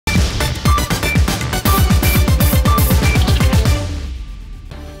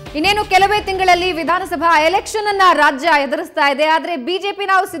ಇನ್ನೇನು ಕೆಲವೇ ತಿಂಗಳಲ್ಲಿ ವಿಧಾನಸಭಾ ಎಲೆಕ್ಷನ್ ಅನ್ನ ರಾಜ್ಯ ಎದುರಿಸ್ತಾ ಇದೆ. ಆದರೆ ಬಿಜೆಪಿ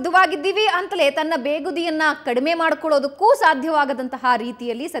ನಾವು ಸಿದ್ಧವಾಗಿದ್ದೀವಿ ಅಂತಲೇ ತನ್ನ ಬೇಗುದಿಯನ್ನ ಕಡಿಮೆ ಮಾಡಿಕೊಳ್ಳೋದಕ್ಕೂ ಸಾಧ್ಯವಾಗದಂತಹ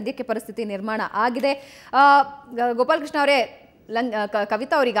ರೀತಿಯಲ್ಲಿ ಸದ್ಯಕ್ಕೆ ಪರಿಸ್ಥಿತಿ ನಿರ್ಮಾಣ ಆಗಿದೆ. ಗೋಪಾಲಕೃಷ್ಣ ಅವರೇ,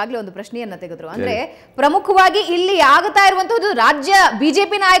 ಕವಿತಾ ಅವರಿಗಾಗಲೇ ಒಂದು ಪ್ರಶ್ನೆಯನ್ನ ತೆಗೆದ್ರು. ಅಂದ್ರೆ ಪ್ರಮುಖವಾಗಿ ಇಲ್ಲಿ ಆಗ್ತಾ ಇರುವಂತದ್ದು ರಾಜ್ಯ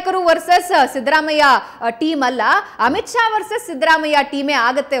ಬಿಜೆಪಿ ನಾಯಕರು ವರ್ಸಸ್ ಸಿದ್ದರಾಮಯ್ಯ ಟೀಮ್ ಅಲ್ಲ, ಅಮಿತ್ ಶಾ ವರ್ಸಸ್ ಸಿದ್ದರಾಮಯ್ಯ ಟೀಮೇ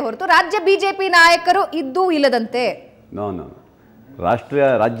ಆಗತ್ತೆ ಹೊರತು ರಾಜ್ಯ ಬಿಜೆಪಿ ನಾಯಕರು ಇದ್ದೂ ಇಲ್ಲದಂತೆ.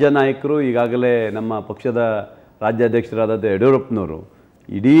 ರಾಜ್ಯ ನಾಯಕರು ಈಗಾಗಲೇ ನಮ್ಮ ಪಕ್ಷದ ರಾಜ್ಯಾಧ್ಯಕ್ಷರಾದ ಯಡಿಯೂರಪ್ಪನವರು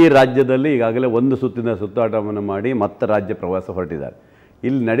ಇಡೀ ರಾಜ್ಯದಲ್ಲಿ ಈಗಾಗಲೇ ಒಂದು ಸುತ್ತಿನ ಸುತ್ತಾಟವನ್ನು ಮಾಡಿ ಮತ್ತೆ ರಾಜ್ಯ ಪ್ರವಾಸ ಹೊರಟಿದ್ದಾರೆ.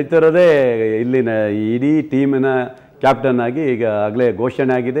 ಇಲ್ಲಿ ನಡೀತಿರೋದೇ ಇಲ್ಲಿನ ಇಡೀ ಟೀಮಿನ ಕ್ಯಾಪ್ಟನ್ ಆಗಿ ಈಗಾಗಲೇ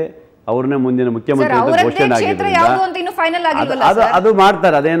ಘೋಷಣೆ ಆಗಿದೆ. ಅವ್ರನ್ನೇ ಮುಂದಿನ ಮುಖ್ಯಮಂತ್ರಿ ಅಂತ ಘೋಷಣೆ ಆಗಿದೆ. ಅದು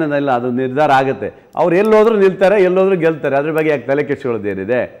ಮಾಡ್ತಾರೆ, ಅದೇನಿಲ್ಲ, ಅದು ನಿರ್ಧಾರ ಆಗುತ್ತೆ. ಅವ್ರು ಎಲ್ಲೋದ್ರೂ ನಿಲ್ತಾರೆ, ಎಲ್ಲೋದ್ರೂ ಗೆಲ್ತಾರೆ. ಅದ್ರ ಬಗ್ಗೆ ಯಾಕೆ ತಲೆ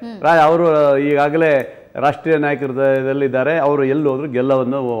ಕೆಡಿಸ್ಕೊಳ್ಳೋದೇನಿದೆ? ಅವರು ಈಗಾಗಲೇ ರಾಷ್ಟ್ರೀಯ ನಾಯಕರದಲ್ಲಿದ್ದಾರೆ, ಅವರು ಎಲ್ಲೋದ್ರೂ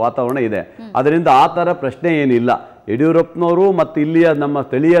ಗೆಲ್ಲವನ್ನು ವಾತಾವರಣ ಇದೆ. ಅದರಿಂದ ಆ ಥರ ಪ್ರಶ್ನೆ ಏನಿಲ್ಲ. ಯಡಿಯೂರಪ್ಪನವರು ಮತ್ತು ಇಲ್ಲಿಯ ನಮ್ಮ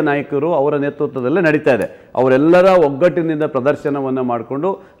ಸ್ಥಳೀಯ ನಾಯಕರು ಅವರ ನೇತೃತ್ವದಲ್ಲೇ ನಡೀತಾ ಇದೆ. ಅವರೆಲ್ಲರ ಒಗ್ಗಟ್ಟಿನಿಂದ ಪ್ರದರ್ಶನವನ್ನು ಮಾಡಿಕೊಂಡು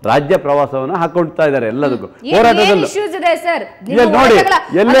ರಾಜ್ಯ ಪ್ರವಾಸವನ್ನು ಹಾಕೊಳ್ತಾ ಇದ್ದಾರೆ. ಎಲ್ಲದಕ್ಕೂ ಹೋರಾಟದಲ್ಲಿ ನೋಡಿ,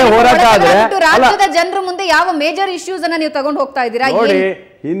 ಎಲ್ಲೇ ಹೋರಾಟ ಆದ್ರೆ ರಾಜ್ಯದ ಜನರ ಮುಂದೆ ಯಾವ ಮೇಜರ್ ಇಶ್ಯೂಸ್ ಅನ್ನ ನೀವು ತಗೊಂಡು ಹೋಗ್ತಾ ಇದ್ದೀರಾ? ನೋಡಿ,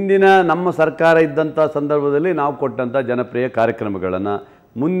 ಹಿಂದಿನ ನಮ್ಮ ಸರ್ಕಾರ ಇದ್ದಂಥ ಸಂದರ್ಭದಲ್ಲಿ ನಾವು ಕೊಟ್ಟಂಥ ಜನಪ್ರಿಯ ಕಾರ್ಯಕ್ರಮಗಳನ್ನು,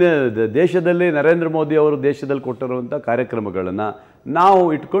 ಮುಂದೆ ದೇಶದಲ್ಲಿ ನರೇಂದ್ರ ಮೋದಿ ಅವರು ದೇಶದಲ್ಲಿ ಕೊಟ್ಟಿರುವಂಥ ಕಾರ್ಯಕ್ರಮಗಳನ್ನು ನಾವು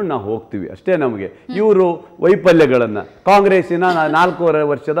ಇಟ್ಕೊಂಡು ನಾವು ಹೋಗ್ತೀವಿ ಅಷ್ಟೇ. ನಮಗೆ ಇವರು ವೈಫಲ್ಯಗಳನ್ನು, ಕಾಂಗ್ರೆಸ್ಸಿನ 4.5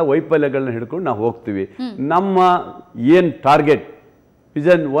 ವರ್ಷದ ವೈಫಲ್ಯಗಳನ್ನ ಹಿಡ್ಕೊಂಡು ನಾವು ಹೋಗ್ತೀವಿ. ನಮ್ಮ ಏನು ಟಾರ್ಗೆಟ್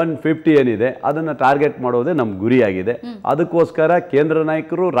ವಿಷನ್ 150 ಏನಿದೆ ಅದನ್ನು ಟಾರ್ಗೆಟ್ ಮಾಡೋದೇ ನಮ್ಮ ಗುರಿಯಾಗಿದೆ. ಅದಕ್ಕೋಸ್ಕರ ಕೇಂದ್ರ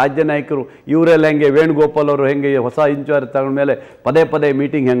ನಾಯಕರು, ರಾಜ್ಯ ನಾಯಕರು ಇವರೆಲ್ಲ ಹೆಂಗೆ ವೇಣುಗೋಪಾಲ್ ಅವರು ಹೆಂಗೆ ಹೊಸ ಇನ್ಚಾರ್ಜ್ ತಗೊಂಡ ಮೇಲೆ ಪದೇ ಪದೇ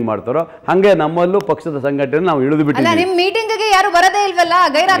ಮೀಟಿಂಗ್ ಹೆಂಗೆ ಮಾಡ್ತಾರೋ ಹಾಗೆ ನಮ್ಮಲ್ಲೂ ಪಕ್ಷದ ಸಂಘಟನೆ ನಾವು ಇಳಿದು ಬಿಟ್ಟಿದ್ದೀವಿ.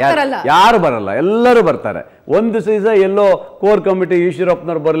 ಯಾರು ಬರಲ್ಲ, ಎಲ್ಲರೂ ಬರ್ತಾರೆ. ಒಂದು ಸೀಸ ಎಲ್ಲೋ ಕೋರ್ ಕಮಿಟಿ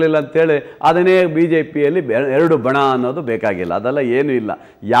ಈಶ್ವರಪ್ಪನವ್ರು ಬರಲಿಲ್ಲ ಅಂತೇಳಿ ಅದನ್ನೇ BJPಯಲ್ಲಿ 2 ಬಣ ಅನ್ನೋದು ಬೇಕಾಗಿಲ್ಲ. ಅದೆಲ್ಲ ಏನೂ ಇಲ್ಲ,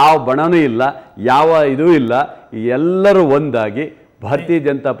 ಯಾವ ಬಣನೂ ಇಲ್ಲ, ಯಾವ ಇದೂ ಇಲ್ಲ. ಎಲ್ಲರೂ ಒಂದಾಗಿ ಭಾರತೀಯ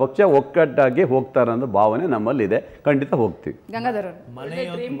ಜನತಾ ಪಕ್ಷ ಒಕ್ಕಟ್ಟಾಗಿ ಹೋಗ್ತಾರೆ ಅನ್ನೋ ಭಾವನೆ ನಮ್ಮಲ್ಲಿದೆ. ಖಂಡಿತ ಹೋಗ್ತೀವಿ.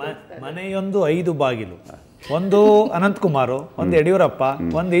 ಮನೆಯೊಂದು 5 ಬಾಗಿಲು, ಒಂದು ಅನಂತಕುಮಾರ್, ಒಂದು ಯಡಿಯೂರಪ್ಪ,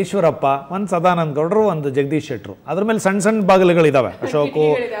 ಒಂದು ಈಶ್ವರಪ್ಪ, ಒಂದು ಸದಾನಂದ ಗೌಡರು, ಒಂದು ಜಗದೀಶ್ ಶೆಟ್ಟರು. ಅದ್ರ ಮೇಲೆ ಸಣ್ಣ ಸಣ್ಣ ಬಾಗಿಲುಗಳಿದಾವೆ.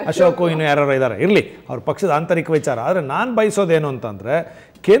 ಅಶೋಕು ಇನ್ನು ಯಾರು ಇದ್ದಾರೆ, ಇರಲಿ, ಅವ್ರ ಪಕ್ಷದ ಆಂತರಿಕ ವಿಚಾರ. ಆದರೆ ನಾನು ಬಯಸೋದೇನು ಅಂತಂದರೆ,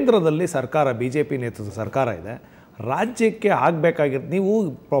 ಕೇಂದ್ರದಲ್ಲಿ ಸರ್ಕಾರ BJP ನೇತೃತ್ವದ ಸರ್ಕಾರ ಇದೆ. ರಾಜ್ಯಕ್ಕೆ ಆಗಬೇಕಾಗಿರೋದು ನೀವು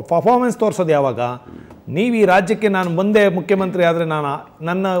ಪರ್ಫಾರ್ಮೆನ್ಸ್ ತೋರಿಸೋದು ಯಾವಾಗ? ನೀವು ಈ ರಾಜ್ಯಕ್ಕೆ ನಾನು ಮುಂದೆ ಮುಖ್ಯಮಂತ್ರಿ ಆದರೆ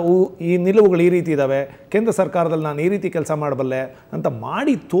ನನ್ನ ಈ ನಿಲುವುಗಳು ಈ ರೀತಿ ಇದ್ದಾವೆ, ಕೇಂದ್ರ ಸರ್ಕಾರದಲ್ಲಿ ನಾನು ಈ ರೀತಿ ಕೆಲಸ ಮಾಡಬಲ್ಲೆ ಅಂತ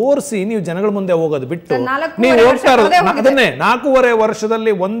ಮಾಡಿ ತೋರಿಸಿ ನೀವು ಜನಗಳ ಮುಂದೆ ಹೋಗೋದು ಬಿಟ್ಟು ನೀವು ಹೋಗ್ತಾ ಇರೋದು ಅದನ್ನೇ 4.5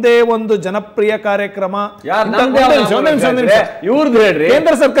 ವರ್ಷದಲ್ಲಿ ಒಂದೇ ಒಂದು ಜನಪ್ರಿಯ ಕಾರ್ಯಕ್ರಮ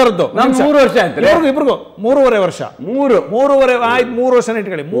ಕೇಂದ್ರ ಸರ್ಕಾರದ್ದು 3 ವರ್ಷ ಇಬ್ರಿಗೂ 3.5 ವರ್ಷ 3 ವರ್ಷ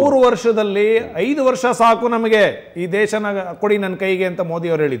ಇಟ್ಕೊಳ್ಳಿ. 3 ವರ್ಷದಲ್ಲಿ 5 ವರ್ಷ ಸಾಕು ನಮಗೆ ಈ ದೇಶನ ಕೊಡಿ ನನ್ನ ಕೈಗೆ ಅಂತ ಮೋದಿ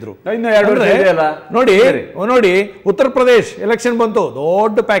ಅವರು ಹೇಳಿದ್ರು. ನೋಡಿ ಉತ್ತರ ಪ್ರದೇಶ್ ಎಲೆಕ್ಷನ್ ಬಂತು,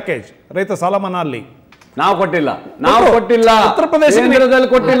 ದೊಡ್ಡ ಪ್ಯಾಕೇಜ್, ರೈತ ಸಾಲ ಮನ್ನಾ ಅಲ್ಲಿ ನಾವು ಕೊಟ್ಟಿಲ್ಲ. ಉತ್ತರ ಪ್ರದೇಶ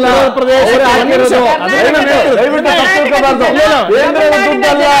ಕೊಟ್ಟಿಲ್ಲ.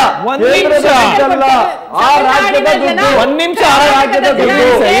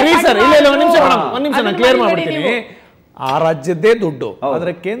 ಕ್ಲಿಯರ್ ಮಾಡ್ಬಿಡ್ತೀನಿ. ಆ ರಾಜ್ಯದ್ದೇ ದುಡ್ಡು,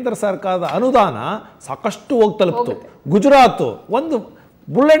 ಆದ್ರೆ ಕೇಂದ್ರ ಸರ್ಕಾರದ ಅನುದಾನ ಸಾಕಷ್ಟು ಹೋಗಿ ತಲುಪ್ತು. ಗುಜರಾತ್ ಒಂದು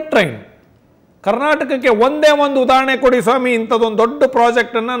ಬುಲೆಟ್ ಟ್ರೈನ್, ಕರ್ನಾಟಕಕ್ಕೆ ಒಂದೇ ಒಂದು ಉದಾಹರಣೆ ಕೊಡಿ ಸ್ವಾಮಿ, ಇಂಥದ್ದೊಂದು ದೊಡ್ಡ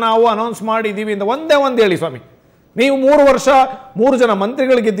ಪ್ರಾಜೆಕ್ಟ್ ಅನ್ನ ನಾವು ಅನೌನ್ಸ್ ಮಾಡಿದ್ದೀವಿ ಅಂತ ಒಂದೇ ಒಂದು ಹೇಳಿ ಸ್ವಾಮಿ. ನೀವು 3 ವರ್ಷ 3 ಜನ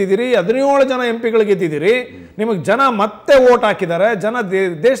ಮಂತ್ರಿಗಳು ಗೆದ್ದಿದ್ದೀರಿ, 17 ಜನ MP ಗಳು ಗೆದ್ದಿದ್ದೀರಿ, ನಿಮಗೆ ಜನ ಮತ್ತೆ ವೋಟ್ ಹಾಕಿದ್ದಾರೆ, ಜನ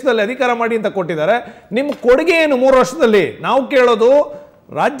ದೇಶದಲ್ಲಿ ಅಧಿಕಾರ ಮಾಡಿ ಅಂತ ಕೊಟ್ಟಿದ್ದಾರೆ. ನಿಮ್ಮ ಕೊಡುಗೆ ಏನು 3 ವರ್ಷದಲ್ಲಿ? ನಾವು ಕೇಳೋದು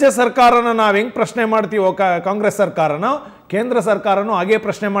ರಾಜ್ಯ ಸರ್ಕಾರನ ನಾವು ಹೆಂಗ್ ಪ್ರಶ್ನೆ ಮಾಡ್ತೀವೋ ಕಾಂಗ್ರೆಸ್ ಸರ್ಕಾರನ, ಕೇಂದ್ರ ಸರ್ಕಾರನೂ ಹಾಗೆ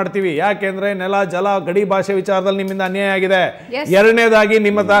ಪ್ರಶ್ನೆ ಮಾಡ್ತೀವಿ. ಯಾಕೆಂದ್ರೆ ನೆಲ, ಜಲ, ಗಡಿ ಭಾಷೆ ವಿಚಾರದಲ್ಲಿ ನಿಮ್ಮಿಂದ ಅನ್ಯಾಯ ಆಗಿದೆ. ಎರಡನೇದಾಗಿ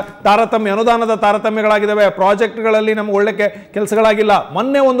ನಿಮ್ಮ ತಾರತಮ್ಯ, ಅನುದಾನದ ತಾರತಮ್ಯಗಳಾಗಿದ್ದಾವೆ. ಪ್ರಾಜೆಕ್ಟ್ಗಳಲ್ಲಿ ನಮ್ಗೆ ಒಳ್ಳೆ ಕೆಲಸಗಳಾಗಿಲ್ಲ.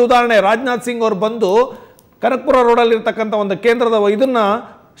 ಮೊನ್ನೆ ಒಂದು ಉದಾಹರಣೆ, ರಾಜನಾಥ್ ಸಿಂಗ್ ಅವರು ಬಂದು ಕನಕಪುರ ರೋಡಲ್ಲಿ ಇರ್ತಕ್ಕಂಥ ಒಂದು ಕೇಂದ್ರದ ಇದನ್ನ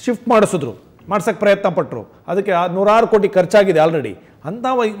ಶಿಫ್ಟ್ ಮಾಡ್ಸಕ್ಕೆ ಪ್ರಯತ್ನ ಪಟ್ಟರು. ಅದಕ್ಕೆ 106 ಕೋಟಿ ಖರ್ಚಾಗಿದೆ ಆಲ್ರೆಡಿ. ಅಂಥ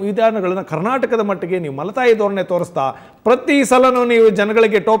ವಿಧಾನಗಳನ್ನ ಕರ್ನಾಟಕದ ಮಟ್ಟಿಗೆ ನೀವು ಮಲತಾಯಿ ಧೋರಣೆ ತೋರಿಸ್ತಾ ಪ್ರತಿ ಸಲನೂ ನೀವು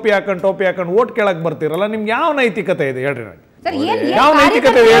ಜನಗಳಿಗೆ ಟೋಪಿ ಹಾಕೊಂಡು ಓಟ್ ಕೇಳಕ್ ಬರ್ತೀರಲ್ಲ, ನಿಮ್ಗೆ ಯಾವ ನೈತಿಕತೆ ಇದೆ ಹೇಳ್ರಿ? ಯಾವ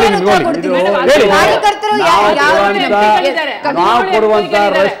ನೈತಿಕತೆ ಹೇಳಿ? ನಾವು ಕೊಡುವಂತ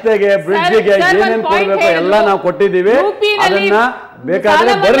ರಸ್ತೆಗೆ, ಬ್ರಿಡ್ಜ್ಗೆ ಏನೇನು ಕೊಡಬೇಕು ಎಲ್ಲ ನಾವು ಕೊಟ್ಟಿದ್ದೀವಿ. ಅದನ್ನ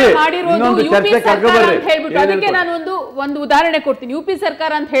ಬೇಕಾದ್ರೆ ಬರ್ರಿ, ಇನ್ನೊಂದು ಚರ್ಚೆ ಕರ್ಕೊಂಡ್ಬರ್ರಿ. ಅದಕ್ಕೆ ನಾನು ಒಂದು ಉದಾಹರಣೆ ಕೊಡ್ತೀನಿ. UP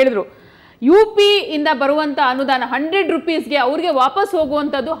ಸರ್ಕಾರ ಅಂತ ಹೇಳಿದ್ರು, UP ಇಂದ ಬರುವಂತ ಅನುದಾನ 100 ರೂಪೀಸ್ಗೆ ಅವ್ರಿಗೆ ವಾಪಸ್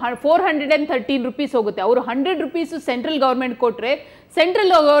ಹೋಗುವಂಥದ್ದು 413 ರೂಪೀಸ್ ಹೋಗುತ್ತೆ. ಅವರು 100 ರೂಪೀಸ್ ಸೆಂಟ್ರಲ್ ಗವರ್ಮೆಂಟ್ ಕೊಟ್ರೆ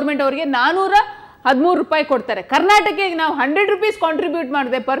ಸೆಂಟ್ರಲ್ ಗವರ್ಮೆಂಟ್ ಅವರಿಗೆ 13 ಕೊಡ್ತಾರೆ. ಕರ್ನಾಟಕಕ್ಕೆ ನಾವು 100 ರೂಪೀಸ್ ಕಾಂಟ್ರಿಬ್ಯೂಟ್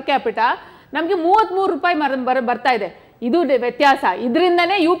ಮಾಡಿದೆ ಪರ್ ಕ್ಯಾಪಿಟಾ, ನಮಗೆ 33 ರೂಪಾಯಿ ಬರ್ತಾ ಇದೆ. ಇದು ವ್ಯತ್ಯಾಸ.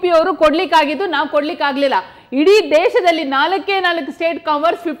 ಇದರಿಂದನೇ UP ಅವರು ಕೊಡ್ಲಿಕ್ಕಾಗಿದ್ದು, ನಾವು ಕೊಡ್ಲಿಕ್ಕಾಗ್ಲಿಲ್ಲ. ಇಡೀ ದೇಶದಲ್ಲಿ 4 state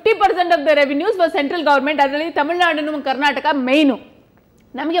covers 50% of the revenues for central government. ಅದರಲ್ಲಿ ತಮಿಳುನಾಡು ಕರ್ನಾಟಕ ಮೇನು.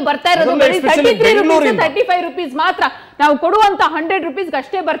 ನಮಗೆ ಬರ್ತಾ ಇರೋದು 35 ರೂಪೀಸ್ ಮಾತ್ರ. ನಾವು ಕೊಡುವಂತ 100 ರೂಪೀಸ್ಗೆ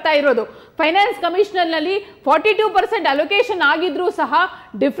ಅಷ್ಟೇ ಬರ್ತಾ ಇರೋದು. ಫೈನಾನ್ಸ್ ಕಮಿಷನರ್ ನಲ್ಲಿ 42% ಅಲೋಕೇಶನ್ ಆಗಿದ್ರು ಸಹ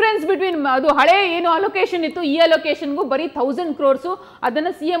ಡಿಫರೆನ್ಸ್ ಬಿಟ್ವೀನ್ ಅದು ಹಳೆ ಏನು ಅಲೋಕೇಶನ್ ಇತ್ತು ಈ ಅಲೋಕೇಶನ್ಗೂ ಬರೀ 1000 ಕ್ರೋರ್ಸು.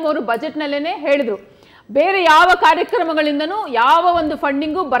 ಅದನ್ನ CM ಅವರು ಬಜೆಟ್ ನಲ್ಲೇನೆ ಹೇಳಿದ್ರು. ಬೇರೆ ಯಾವ ಕಾರ್ಯಕ್ರಮಗಳಿಂದನೂ ಯಾವ ಒಂದು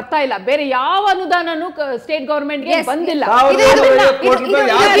ಫಂಡಿಂಗು ಬರ್ತಾ ಇಲ್ಲ, ಬೇರೆ ಯಾವ ಅನುದಾನನೂ ಸ್ಟೇಟ್ ಗವರ್ಮೆಂಟ್ಗೆ ಬಂದಿಲ್ಲ.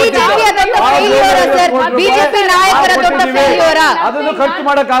 ಅದನ್ನು ಖರ್ಚು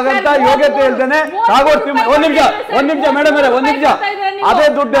ಮಾಡಕ್ಕಾಗಂತ ಯೋಗ್ಯತೆ ಇಲ್ದೇನೆ ಒಂದ್ ನಿಮಿಷ ಮೇಡಮ್ ಒಂದ್ ನಿಮಿಷ ಅದೇ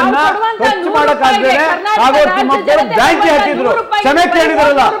ದುಡ್ಡನ್ನ ಖರ್ಚು ಮಾಡಕ್ಕಾಗ್ದೇನೆ ಕಾಗೋಡು ತಿಮ್ಮಪ್ಪರು ಬ್ಯಾಂಕ್ ಹಾಕಿದ್ರು, ಕ್ಷಮೆ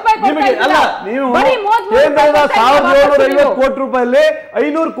ಕೇಳಿದ್ರಲ್ಲ ನಿಮಗೆ. ಅಲ್ಲ, ನೀವು ಕೇಂದ್ರದ 1750 ಕೋಟಿ ರೂಪಾಯಲ್ಲಿ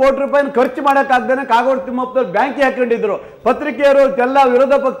 500 ಕೋಟಿ ರೂಪಾಯಿ ಖರ್ಚು ಮಾಡಕ್ಕಾಗ್ದೇನೆ ಕಾಗೋಡು ತಿಮ್ಮಪ್ಪರು ಬ್ಯಾಂಕ್ ಹಾಕೊಂಡಿದ್ರು. ಪತ್ರಿಕೆಯವರು ಎಲ್ಲ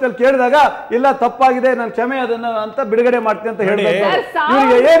ವಿರೋಧ ಪಕ್ಷದಲ್ಲಿ ಕೇಳಿದಾಗ ಇಲ್ಲ ತಪ್ಪಾಗಿದೆ, ನಾನು ಕ್ಷಮೆ ಅದನ್ನ ಅಂತ ಬಿಡುಗಡೆ ಮಾಡ್ತೀನಿ ಅಂತ ಹೇಳಿದ್ರು.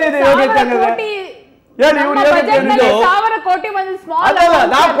 ಇವ್ರಿಗೆ ಏನಿದೆ ಯೋಗ್ಯತೆ ಹಂಗಾದ್ರೆ? ಹೇಳಿ, ಇವ್ರು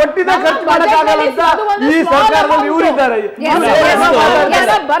ನಾವು ಕೊಟ್ಟಿದ್ದ ಖರ್ಚು ಮಾಡಕ್ಕಾಗಲ್ಲ ಅಂತ ಈ ಸರ್ಕಾರದಲ್ಲಿ ಇವರಿದ್ದಾರೆ.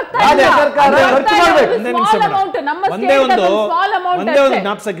 ಒಂದೇ ಒಂದು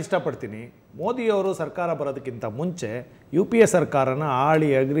ಜ್ಞಾಪಿಸಕ್ಕೆ ಇಷ್ಟಪಡ್ತೀನಿ. ಮೋದಿಯವರು ಸರ್ಕಾರ ಬರೋದಕ್ಕಿಂತ ಮುಂಚೆ UPA ಸರ್ಕಾರನ ಆಳಿ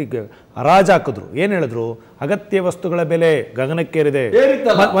ಅಗ್ರಿಗೆ ಹರಾಜು ಹಾಕಿದ್ರು. ಏನ್ ಹೇಳಿದ್ರು? ಅಗತ್ಯ ವಸ್ತುಗಳ ಬೆಲೆ ಗಗನಕ್ಕೇರಿದೆ.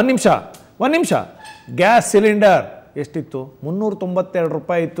 ಒಂದ್ ನಿಮಿಷ ಗ್ಯಾಸ್ ಸಿಲಿಂಡರ್ ಎಷ್ಟಿತ್ತು? 392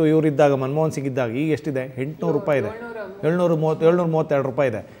 ರೂಪಾಯಿ ಇತ್ತು ಇವರಿದ್ದಾಗ, ಮನಮೋಹನ್ ಸಿಂಗ್ ಇದ್ದಾಗ. ಈಗ ಎಷ್ಟಿದೆ? 800 ರೂಪಾಯಿ ಇದೆ. 732 ರೂಪಾಯಿ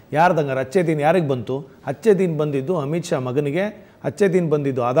ಇದೆ. ಯಾರ್ದಂಗಾರ ಅಚ್ಚೆ ದಿನ ಯಾರಿಗೆ ಬಂತು? ಅಚ್ಚೆ ದಿನ ಬಂದಿದ್ದು ಅಮಿತ್ ಶಾ ಮಗನಿಗೆ, ಅಚ್ಚೆ ದಿನ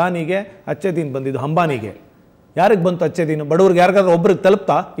ಬಂದಿದ್ದು ಅದಾನಿಗೆ, ಅಚ್ಚೆ ದಿನ ಬಂದಿದ್ದು ಅಂಬಾನಿಗೆ. ಯಾರಿಗೆ ಬಂತು ಅಚ್ಚೆ ದಿನ? ಬಡವ್ರಿಗೆ ಯಾರಿಗಾದ್ರೂ ಒಬ್ರಿಗೆ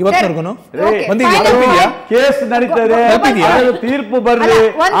ತಲುಪ್ತಾ ಇವತ್ತಿನವರೆಗೂ? ಕೇಸ್ ನಡೀತದೆ, ತೀರ್ಪು ಬರ್ಲಿ,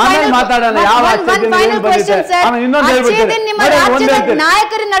 ಆಮೇಲೆ ಮಾತಾಡೋಣ. ಯಾವ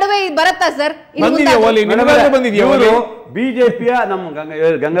ನಾಯಕರ ನಡುವೆ ಬರುತ್ತಾ ಸರ್? ಬಿಜೆಪಿಯ ನಮ್ಮ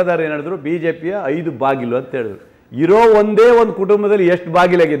ಗಂಗಾಧರ್ ಏನ್ ಹೇಳಿದ್ರು? ಬಿಜೆಪಿಯ 5 ಬಾಗಿಲು ಅಂತ ಹೇಳಿದ್ರು. ಇರೋ ಒಂದೇ ಒಂದು ಕುಟುಂಬದಲ್ಲಿ ಎಷ್ಟು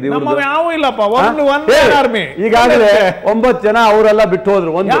ಬಾಗಿಲಾಗಿದೆ? ಈಗಾಗಲೇ 9 ಜನ ಅವರೆಲ್ಲ ಬಿಟ್ಟು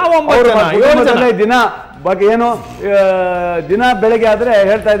ಹೋದ್ರು. ದಿನ ಬಗ್ಗೆ ಏನು ದಿನ ಬೆಳಗ್ಗೆ ಆದ್ರೆ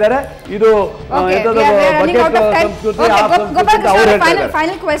ಹೇಳ್ತಾ ಇದ್ದಾರೆ ಇದು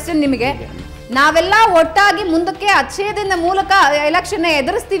ಫೈನಲ್ ಕ್ವೆಶ್ಚನ್ ನಿಮಗೆ. ನಾವೆಲ್ಲ ಒಟ್ಟಾಗಿ ಮುಂದಕ್ಕೆ ಅಚ್ಚೇದಿನ ಮೂಲಕ ಎಲೆಕ್ಷನ್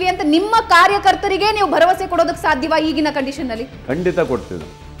ಎದುರಿಸ್ತೀವಿ ಅಂತ ನಿಮ್ಮ ಕಾರ್ಯಕರ್ತರಿಗೆ ನೀವು ಭರವಸೆ ಕೊಡೋದಕ್ಕೆ ಸಾಧ್ಯವಾ ಈಗಿನ ಕಂಡೀಷನ್ ಅಲ್ಲಿ? ಖಂಡಿತ ಕೊಡ್ತೀವಿ,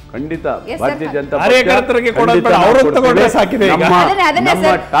 ಖಂಡಿತ. ಭಾರತೀಯ ಜನತಾ ಕಾರ್ಯಕರ್ತರಿಗೆ ನಮ್ಮ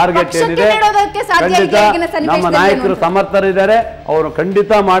ಟಾರ್ಗೆಟ್ ಏನಿದೆ, ನಮ್ಮ ನಾಯಕರು ಸಮರ್ಥರಿದ್ದಾರೆ, ಅವರು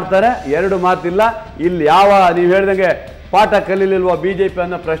ಖಂಡಿತ ಮಾಡ್ತಾರೆ, 2 ಮಾತಿಲ್ಲ. ಇಲ್ಲಿ ಯಾವ ನೀವು ಹೇಳ್ದಂಗೆ ಪಾಠ ಕಲೀಲಿಲ್ವಾ ಬಿಜೆಪಿ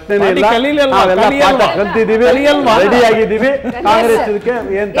ಅನ್ನೋ ಪ್ರಶ್ನೆನೇ ಇಲ್ಲ. ಪಾಠ ಕಲ್ತಿದೀವಿ, ರೆಡಿ ಆಗಿದ್ದೀವಿ.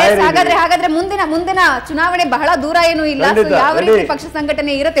 ಕಾಂಗ್ರೆಸ್ ಹಾಗಾದ್ರೆ ಮುಂದಿನ ಚುನಾವಣೆ ಬಹಳ ದೂರ ಏನೂ ಇಲ್ಲ. ಯಾವ ರೀತಿ ಪಕ್ಷ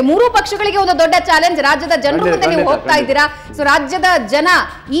ಸಂಘಟನೆ ಇರುತ್ತೆ? 3 ಪಕ್ಷಗಳಿಗೆ ಒಂದು ದೊಡ್ಡ ಚಾಲೆಂಜ್. ರಾಜ್ಯದ ಜನರ ಮುಂದೆ ನೀವು ಹೋಗ್ತಾ ಇದ್ದೀರಾ. ಸೊ ರಾಜ್ಯದ ಜನ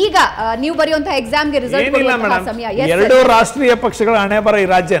ಈಗ ನೀವು ಬರೆಯುವಂತಹ ಎಕ್ಸಾಮ್ಗೆ ರಿಸಲ್ಟ್ ಸಮಯ. 2 ರಾಷ್ಟ್ರೀಯ ಪಕ್ಷಗಳ ಹಣೆ ಬರ ಈ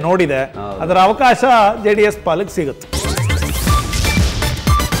ರಾಜ್ಯ ನೋಡಿದೆ. ಅದರ ಅವಕಾಶ JDS ಪಾಲಿಗೆ ಸಿಗುತ್ತೆ.